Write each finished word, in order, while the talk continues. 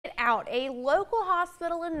out. A local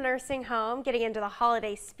hospital and nursing home getting into the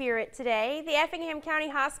holiday spirit today. The Effingham County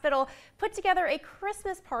Hospital put together a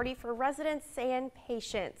Christmas party for residents and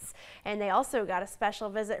patients. And they also got a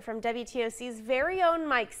special visit from WTOC's very own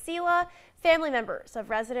Mike Sela. Family members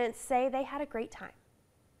of residents say they had a great time.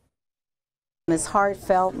 It's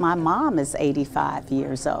heartfelt. My mom is 85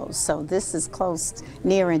 years old, so this is close,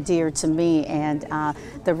 near and dear to me, and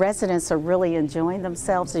the residents are really enjoying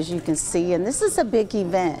themselves, as you can see, and this is a big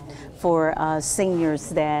event for seniors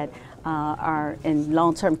that are in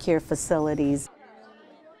long-term care facilities.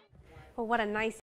 Well, what a nice